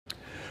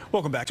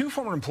Welcome back. Two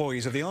former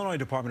employees of the Illinois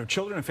Department of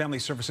Children and Family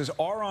Services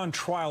are on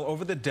trial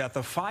over the death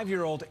of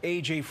 5-year-old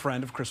A.J.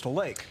 Freund of Crystal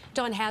Lake.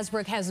 Dawn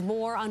Hasbrook has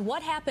more on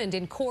what happened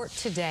in court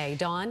today.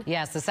 Dawn?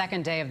 Yes, the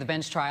second day of the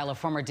bench trial of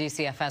former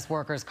DCFS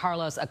workers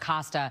Carlos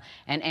Acosta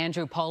and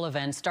Andrew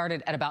Polavin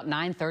started at about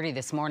 9:30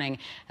 this morning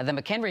at the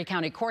McHenry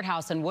County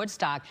Courthouse in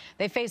Woodstock.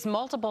 They faced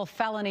multiple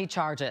felony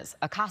charges.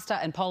 Acosta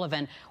and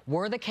Polavin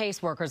were the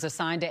caseworkers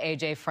assigned to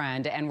A.J.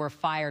 Freund and were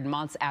fired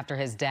months after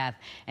his death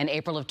in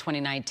April of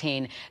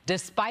 2019.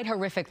 Despite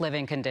horrific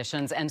living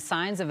conditions and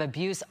signs of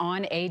abuse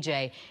on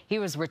A.J., he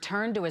was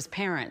returned to his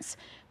parents.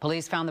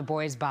 Police found the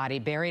boy's body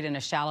buried in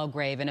a shallow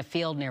grave in a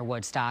field near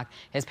Woodstock.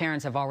 His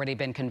parents have already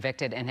been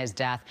convicted in his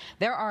death.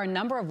 There are a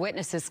number of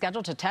witnesses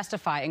scheduled to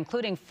testify,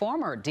 including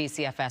former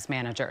DCFS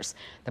managers.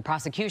 The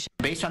prosecution...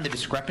 Based on the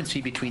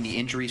discrepancy between the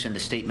injuries and the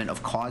statement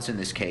of cause in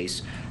this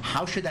case,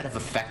 how should that have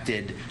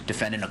affected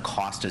Defendant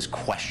Acosta's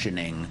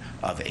questioning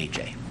of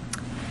A.J.?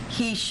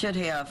 He should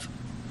have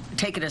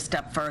taken a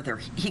step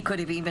further. He could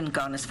have even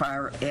gone as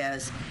far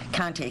as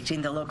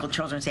contacting the local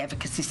Children's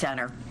Advocacy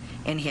Center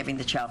and having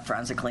the child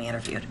forensically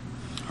interviewed.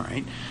 All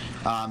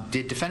right.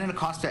 Did Defendant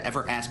Acosta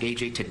ever ask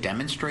A.J. to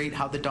demonstrate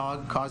how the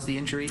dog caused the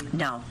injury?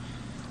 No.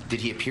 Did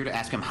he appear to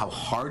ask him how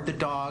hard the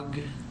dog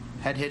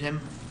had hit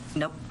him?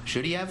 Nope.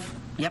 Should he have?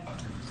 Yep.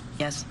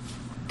 Yes.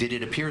 Did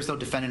it appear as though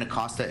Defendant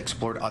Acosta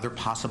explored other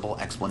possible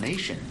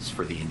explanations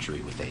for the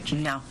injury with A.J.?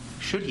 No.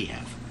 Should he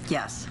have?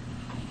 Yes.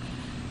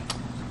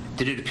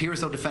 Did it appear as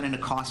though Defendant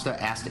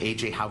Acosta asked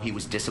A.J. how he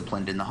was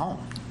disciplined in the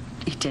home?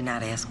 He did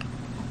not ask.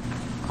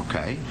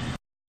 Okay.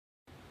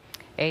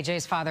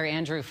 A.J.'s father,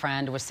 Andrew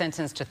Freund, was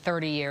sentenced to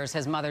 30 years.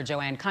 His mother,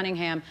 Joanne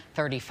Cunningham,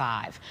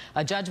 35.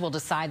 A judge will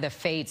decide the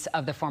fates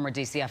of the former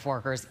DCF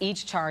workers,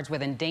 each charged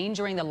with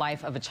endangering the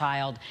life of a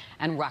child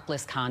and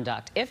reckless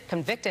conduct. If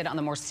convicted on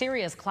the more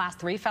serious Class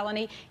 3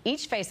 felony,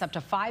 each face up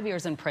to 5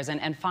 years in prison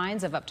and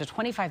fines of up to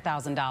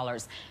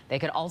 $25,000. They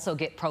could also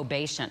get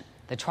probation.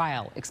 The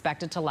trial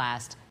expected to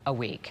last a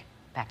week.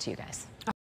 Back to you guys.